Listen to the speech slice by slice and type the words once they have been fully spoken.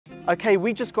Okay,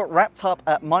 we just got wrapped up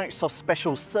at Microsoft's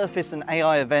special Surface and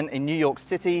AI event in New York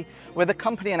City, where the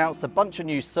company announced a bunch of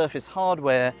new Surface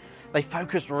hardware. They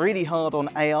focused really hard on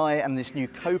AI and this new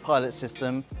Copilot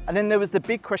system. And then there was the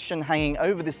big question hanging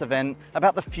over this event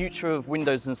about the future of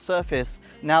Windows and Surface,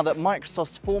 now that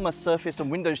Microsoft's former Surface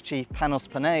and Windows chief, Panos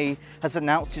Panay, has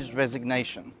announced his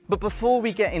resignation. But before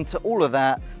we get into all of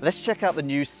that, let's check out the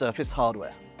new Surface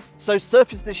hardware. So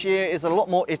Surface this year is a lot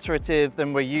more iterative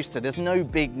than we're used to. There's no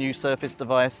big new Surface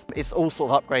device. It's all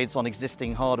sort of upgrades on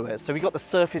existing hardware. So we got the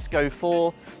Surface Go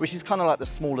 4, which is kind of like the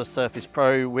smaller Surface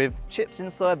Pro with chips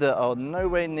inside that are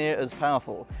nowhere near as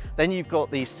powerful. Then you've got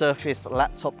the Surface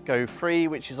Laptop Go 3,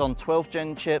 which is on 12th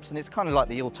gen chips, and it's kind of like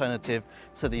the alternative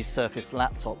to the Surface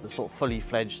Laptop, the sort of fully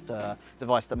fledged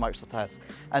device that Microsoft has.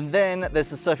 And then there's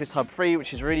the Surface Hub 3,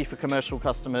 which is really for commercial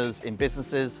customers in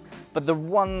businesses. But the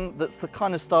one that's the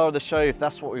kind of star of the show, if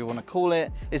that's what we want to call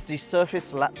it, is the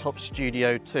Surface Laptop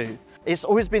Studio 2. It's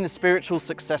always been the spiritual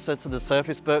successor to the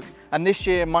Surface Book, and this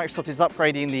year Microsoft is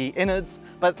upgrading the innards,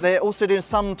 but they're also doing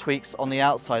some tweaks on the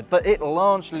outside, but it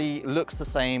largely looks the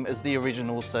same as the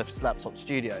original Surface Laptop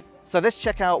Studio. So let's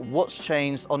check out what's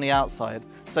changed on the outside.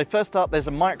 So first up, there's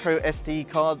a micro SD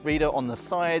card reader on the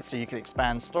side, so you can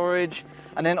expand storage.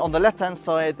 And then on the left-hand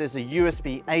side, there's a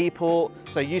USB-A port,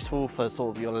 so useful for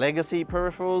sort of your legacy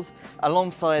peripherals,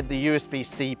 alongside the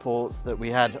USB-C ports that we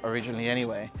had originally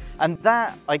anyway. And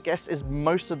that, I guess, is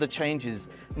most of the changes.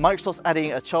 Microsoft's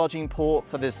adding a charging port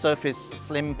for the Surface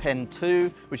Slim Pen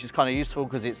 2, which is kind of useful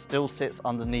because it still sits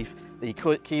underneath the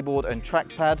keyboard and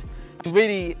trackpad. And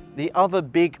really, the other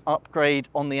big upgrade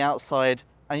on the outside,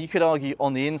 and you could argue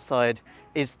on the inside,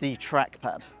 is the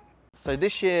trackpad. So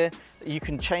this year, you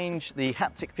can change the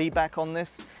haptic feedback on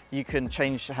this. You can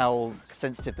change how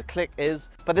sensitive the click is.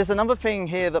 But there's another thing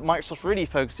here that Microsoft's really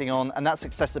focusing on, and that's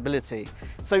accessibility.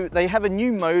 So they have a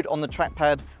new mode on the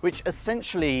trackpad, which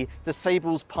essentially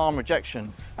disables palm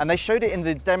rejection. And they showed it in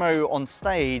the demo on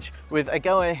stage with a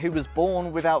guy who was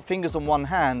born without fingers on one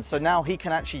hand. So now he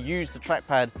can actually use the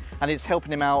trackpad, and it's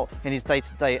helping him out in his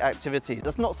day-to-day activities.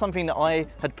 That's not something that I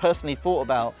had personally thought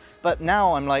about. But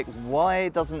now I'm like, why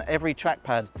doesn't every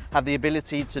trackpad have the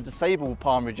ability to disable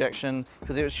palm rejection?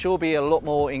 Because it would sure be a lot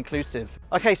more inclusive.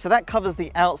 Okay, so that covers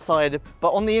the outside,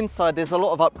 but on the inside, there's a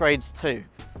lot of upgrades too.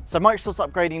 So Microsoft's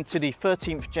upgrading to the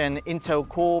 13th gen Intel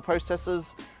Core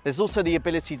processors. There's also the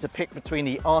ability to pick between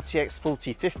the RTX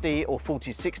 4050 or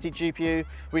 4060 GPU,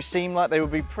 which seem like they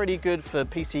would be pretty good for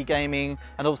PC gaming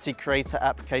and obviously creator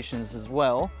applications as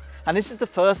well. And this is the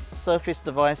first Surface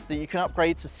device that you can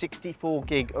upgrade to 64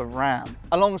 gig of RAM,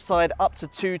 alongside up to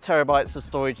 2 terabytes of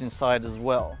storage inside as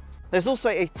well. There's also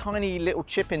a tiny little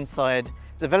chip inside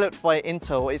developed by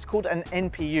Intel. It's called an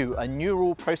NPU, a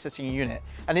neural processing unit,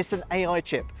 and it's an AI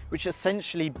chip which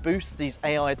essentially boosts these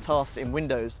AI tasks in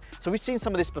Windows. So we've seen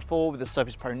some of this before with the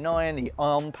Surface Pro 9, the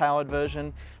ARM-powered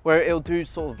version, where it'll do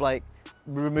sort of like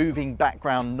removing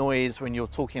background noise when you're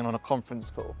talking on a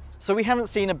conference call. So we haven't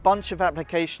seen a bunch of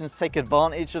applications take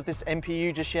advantage of this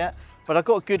NPU just yet, but I've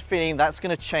got a good feeling that's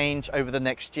going to change over the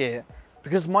next year.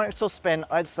 Because Microsoft spent,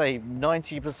 I'd say,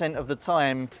 90% of the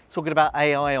time talking about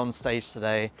AI on stage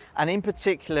today, and in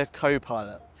particular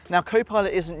Copilot. Now,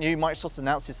 Copilot isn't new. Microsoft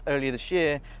announced this earlier this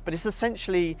year, but it's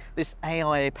essentially this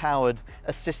AI-powered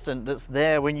assistant that's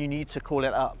there when you need to call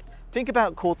it up. Think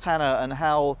about Cortana and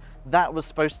how that was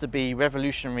supposed to be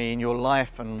revolutionary in your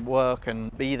life and work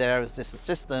and be there as this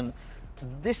assistant.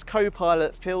 This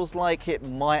Copilot feels like it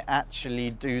might actually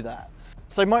do that.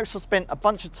 So Microsoft spent a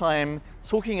bunch of time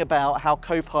talking about how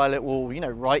Copilot will,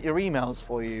 write your emails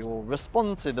for you, or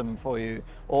respond to them for you,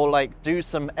 or like do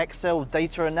some Excel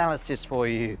data analysis for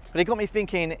you. But it got me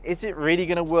thinking, is it really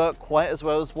going to work quite as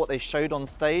well as what they showed on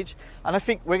stage? And I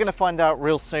think we're going to find out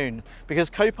real soon, because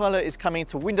Copilot is coming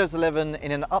to Windows 11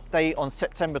 in an update on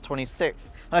September 26th.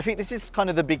 And I think this is kind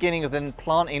of the beginning of them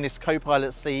planting this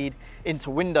Copilot seed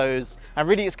into Windows, and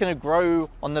really it's going to grow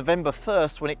on November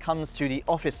 1st when it comes to the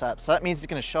Office app. So that means it's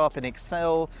going to show up in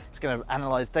Excel, it's going to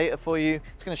analyze data for you,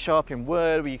 it's going to show up in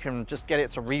Word where you can just get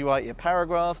it to rewrite your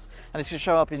paragraphs, and it's going to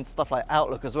show up in stuff like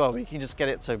Outlook as well, where you can just get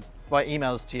it to write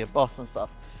emails to your boss and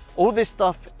stuff. All this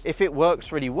stuff, if it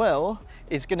works really well,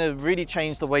 is going to really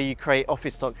change the way you create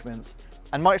Office documents.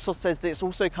 And Microsoft says that it's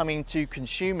also coming to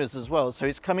consumers as well. So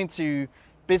it's coming to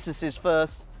businesses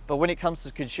first, but when it comes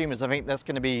to consumers, I think that's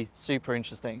going to be super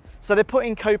interesting. So they're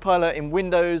putting Copilot in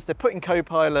Windows, they're putting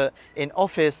Copilot in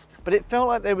Office, but it felt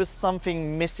like there was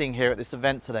something missing here at this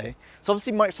event today. So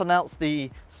obviously Microsoft announced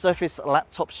the Surface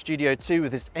Laptop Studio 2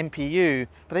 with this NPU,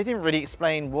 but they didn't really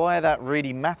explain why that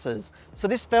really matters. So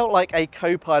this felt like a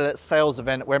Copilot sales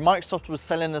event where Microsoft was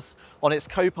selling us on its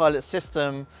Copilot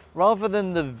system rather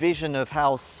than the vision of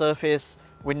how Surface,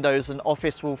 Windows and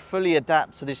Office will fully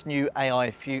adapt to this new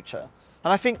AI future.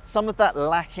 And I think some of that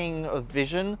lacking of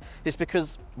vision is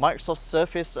because Microsoft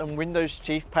Surface and Windows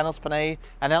chief Panos Panay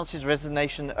announced his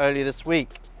resignation earlier this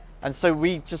week. And so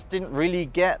we just didn't really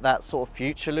get that sort of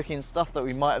future looking stuff that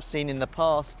we might have seen in the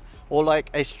past, or like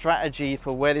a strategy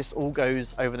for where this all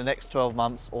goes over the next 12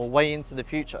 months or way into the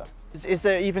future. Is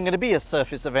there even going to be a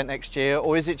Surface event next year,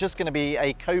 or is it just going to be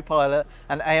a Copilot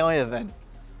and AI event?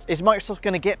 Is Microsoft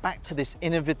going to get back to this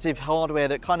innovative hardware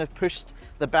that kind of pushed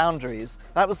the boundaries?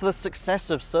 That was the success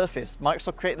of Surface.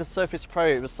 Microsoft created the Surface Pro.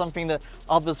 It was something that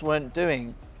others weren't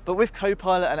doing. But with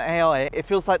Copilot and AI, it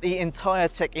feels like the entire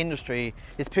tech industry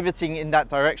is pivoting in that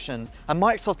direction, and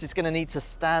Microsoft is going to need to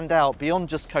stand out beyond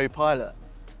just Copilot.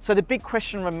 So the big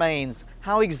question remains,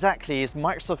 how exactly is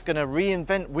Microsoft going to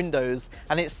reinvent Windows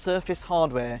and its Surface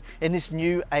hardware in this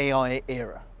new AI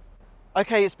era?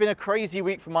 Okay, it's been a crazy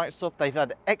week for Microsoft. They've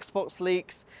had Xbox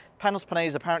leaks, Panos Panay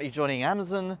is apparently joining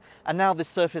Amazon, and now this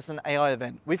Surface and AI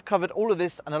event. We've covered all of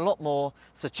this and a lot more,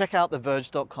 so check out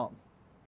theverge.com.